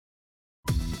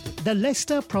The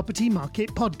Leicester Property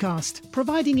Market Podcast,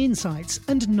 providing insights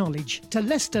and knowledge to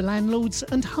Leicester landlords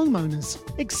and homeowners,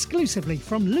 exclusively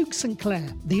from Luke St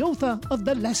Clair, the author of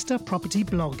the Leicester Property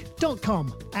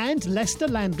Blog.com and Leicester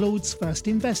Landlords First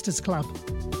Investors Club.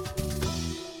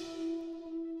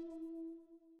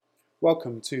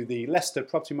 Welcome to the Leicester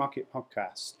Property Market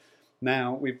Podcast.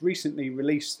 Now, we've recently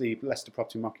released the Leicester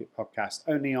Property Market Podcast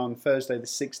only on Thursday the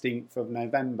 16th of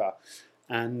November.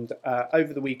 And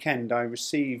over the weekend, I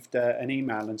received an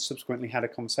email and subsequently had a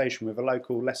conversation with a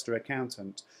local Leicester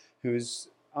accountant who has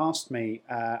asked me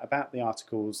about the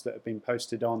articles that have been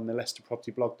posted on the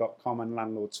leicesterpropertyblog.com and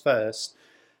Landlords First.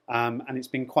 And it's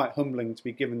been quite humbling to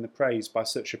be given the praise by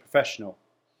such a professional.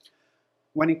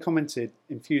 When he commented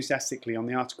enthusiastically on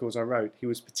the articles I wrote, he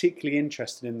was particularly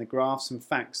interested in the graphs and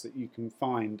facts that you can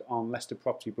find on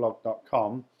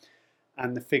leicesterpropertyblog.com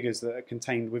and the figures that are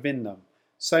contained within them.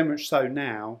 So much so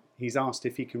now, he's asked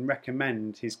if he can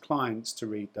recommend his clients to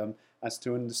read them as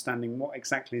to understanding what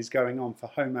exactly is going on for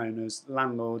homeowners,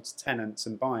 landlords, tenants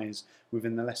and buyers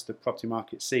within the Leicester property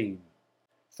market scene.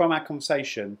 From our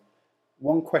conversation,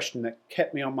 one question that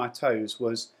kept me on my toes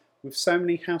was, with so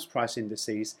many house price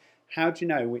indices, how do you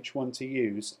know which one to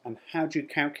use and how do you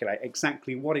calculate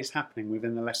exactly what is happening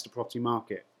within the Leicester property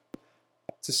market?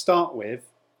 To start with,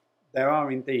 there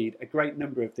are indeed a great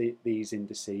number of these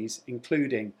indices,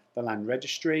 including the Land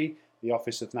Registry, the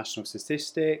Office of National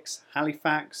Statistics,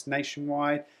 Halifax,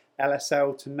 Nationwide,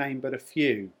 LSL, to name but a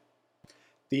few.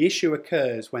 The issue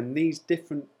occurs when these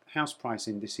different house price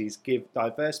indices give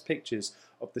diverse pictures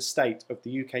of the state of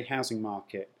the UK housing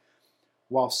market.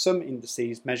 While some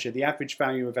indices measure the average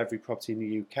value of every property in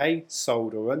the UK,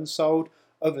 sold or unsold,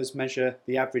 others measure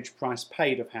the average price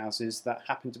paid of houses that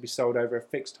happen to be sold over a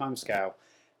fixed timescale.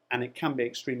 And it can be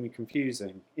extremely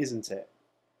confusing, isn't it?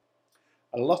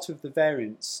 A lot of the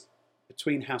variance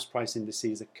between house price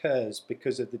indices occurs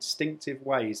because of the distinctive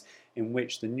ways in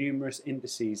which the numerous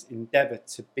indices endeavour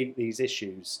to beat these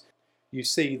issues. You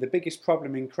see, the biggest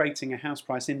problem in creating a house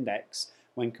price index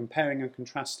when comparing and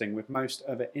contrasting with most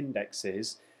other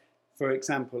indexes, for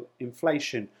example,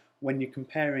 inflation, when you're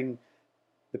comparing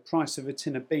the price of a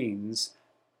tin of beans,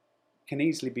 can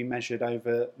easily be measured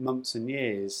over months and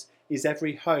years. Is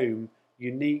every home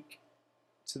unique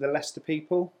to the Leicester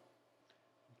people?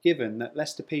 Given that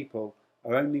Leicester people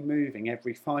are only moving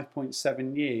every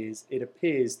 5.7 years, it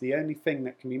appears the only thing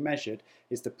that can be measured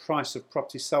is the price of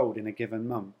property sold in a given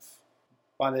month.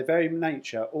 By their very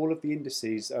nature, all of the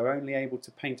indices are only able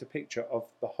to paint a picture of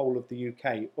the whole of the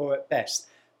UK, or at best,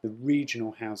 the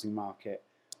regional housing market.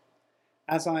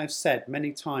 As I have said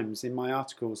many times in my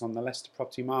articles on the Leicester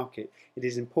property market, it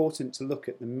is important to look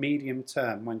at the medium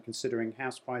term when considering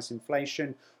house price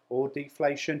inflation or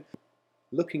deflation.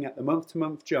 Looking at the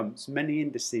month-to-month jumps, many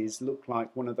indices look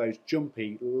like one of those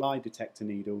jumpy lie detector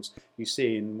needles you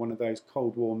see in one of those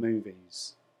Cold War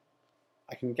movies.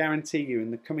 I can guarantee you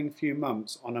in the coming few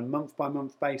months, on a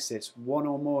month-by-month basis, one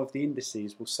or more of the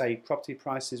indices will say property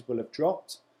prices will have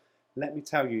dropped. Let me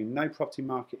tell you, no property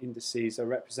market indices are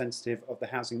representative of the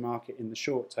housing market in the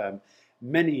short term.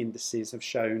 Many indices have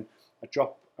shown a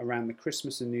drop around the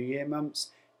Christmas and New Year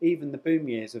months, even the boom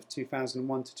years of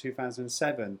 2001 to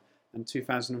 2007 and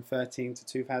 2013 to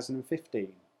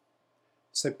 2015.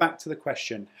 So back to the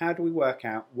question, how do we work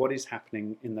out what is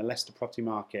happening in the Leicester property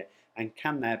market, and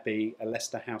can there be a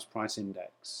Leicester house price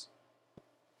index?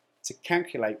 To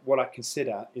calculate what I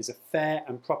consider is a fair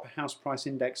and proper house price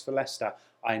index for Leicester,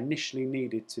 I initially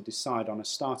needed to decide on a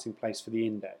starting place for the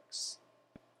index.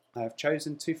 I have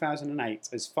chosen 2008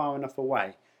 as far enough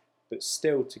away, but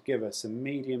still to give us a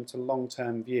medium to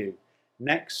long-term view.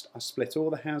 Next, I split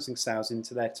all the housing sales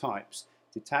into their types: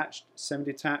 detached,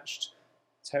 semi-detached,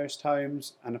 terraced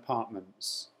homes and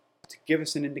apartments, to give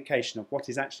us an indication of what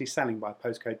is actually selling by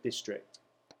postcode district.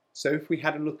 So if we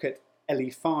had a look at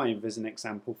LE5 as an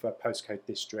example for a postcode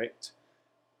district,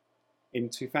 in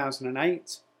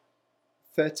 2008,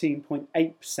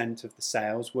 13.8% of the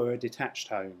sales were a detached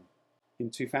home. In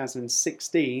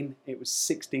 2016, it was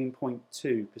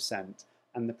 16.2%,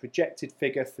 and the projected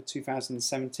figure for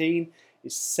 2017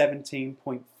 is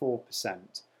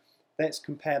 17.4%. Let's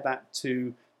compare that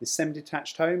to the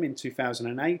semi-detached home. In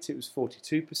 2008, it was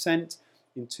 42%.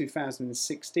 In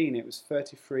 2016, it was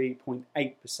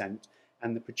 33.8%,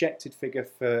 and the projected figure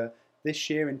for this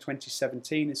year in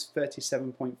 2017 is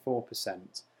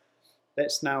 37.4%.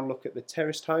 Let's now look at the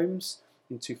terraced homes.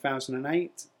 In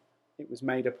 2008, it was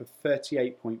made up of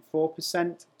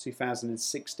 38.4%,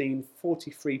 2016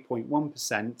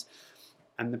 43.1%,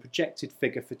 and the projected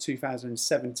figure for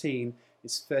 2017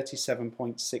 is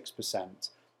 37.6%.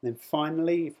 Then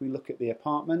finally, if we look at the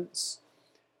apartments,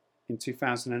 In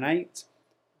 2008,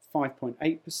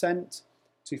 5.8%,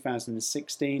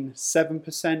 2016,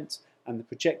 7%, and the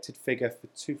projected figure for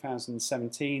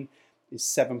 2017 is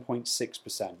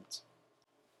 7.6%.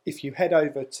 If you head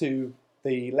over to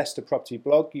the Leicester Property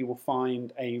blog, you will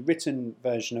find a written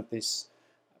version of this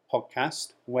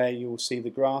podcast where you will see the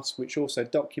graphs which also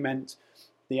document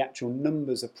the actual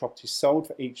numbers of properties sold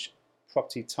for each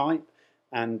property type,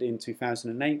 and in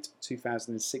 2008,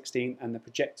 2016, and the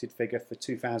projected figure for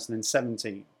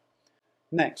 2017.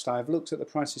 Next, I have looked at the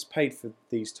prices paid for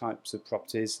these types of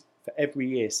properties for every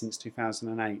year since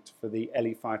 2008 for the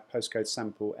LE5 postcode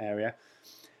sample area,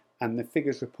 and the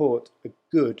figures report a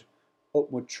good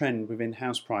upward trend within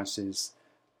house prices.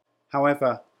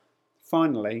 However,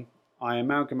 finally, I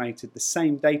amalgamated the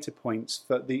same data points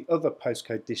for the other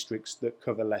postcode districts that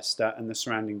cover Leicester and the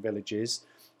surrounding villages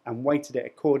and weighted it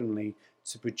accordingly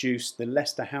to produce the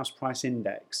Leicester House Price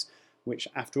Index, which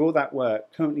after all that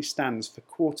work currently stands for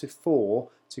Q4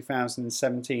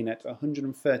 2017 at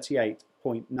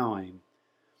 138.9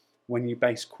 when you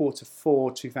base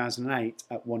Q4 2008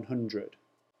 at 100.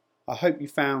 I hope you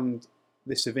found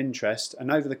this of interest,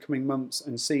 and over the coming months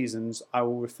and seasons I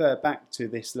will refer back to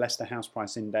this Leicester House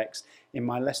Price Index in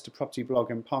my Leicester Property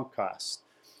blog and podcast.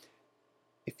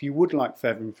 If you would like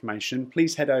further information,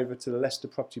 please head over to the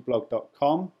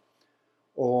leicesterpropertyblog.com,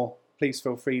 or please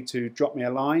feel free to drop me a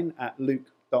line at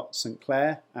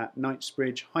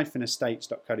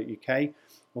luke.sinclair@knightsbridge-estates.co.uk,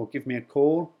 or give me a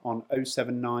call on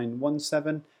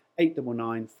 07917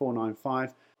 899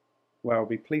 495, where I'll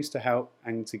be pleased to help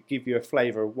and to give you a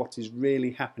flavour of what is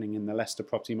really happening in the Leicester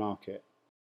property market.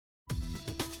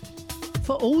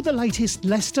 For all the latest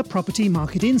Leicester property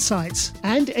market insights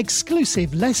and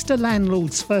exclusive Leicester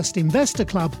Landlords First Investor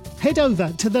Club, head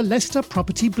over to the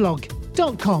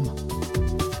leicesterpropertyblog.com.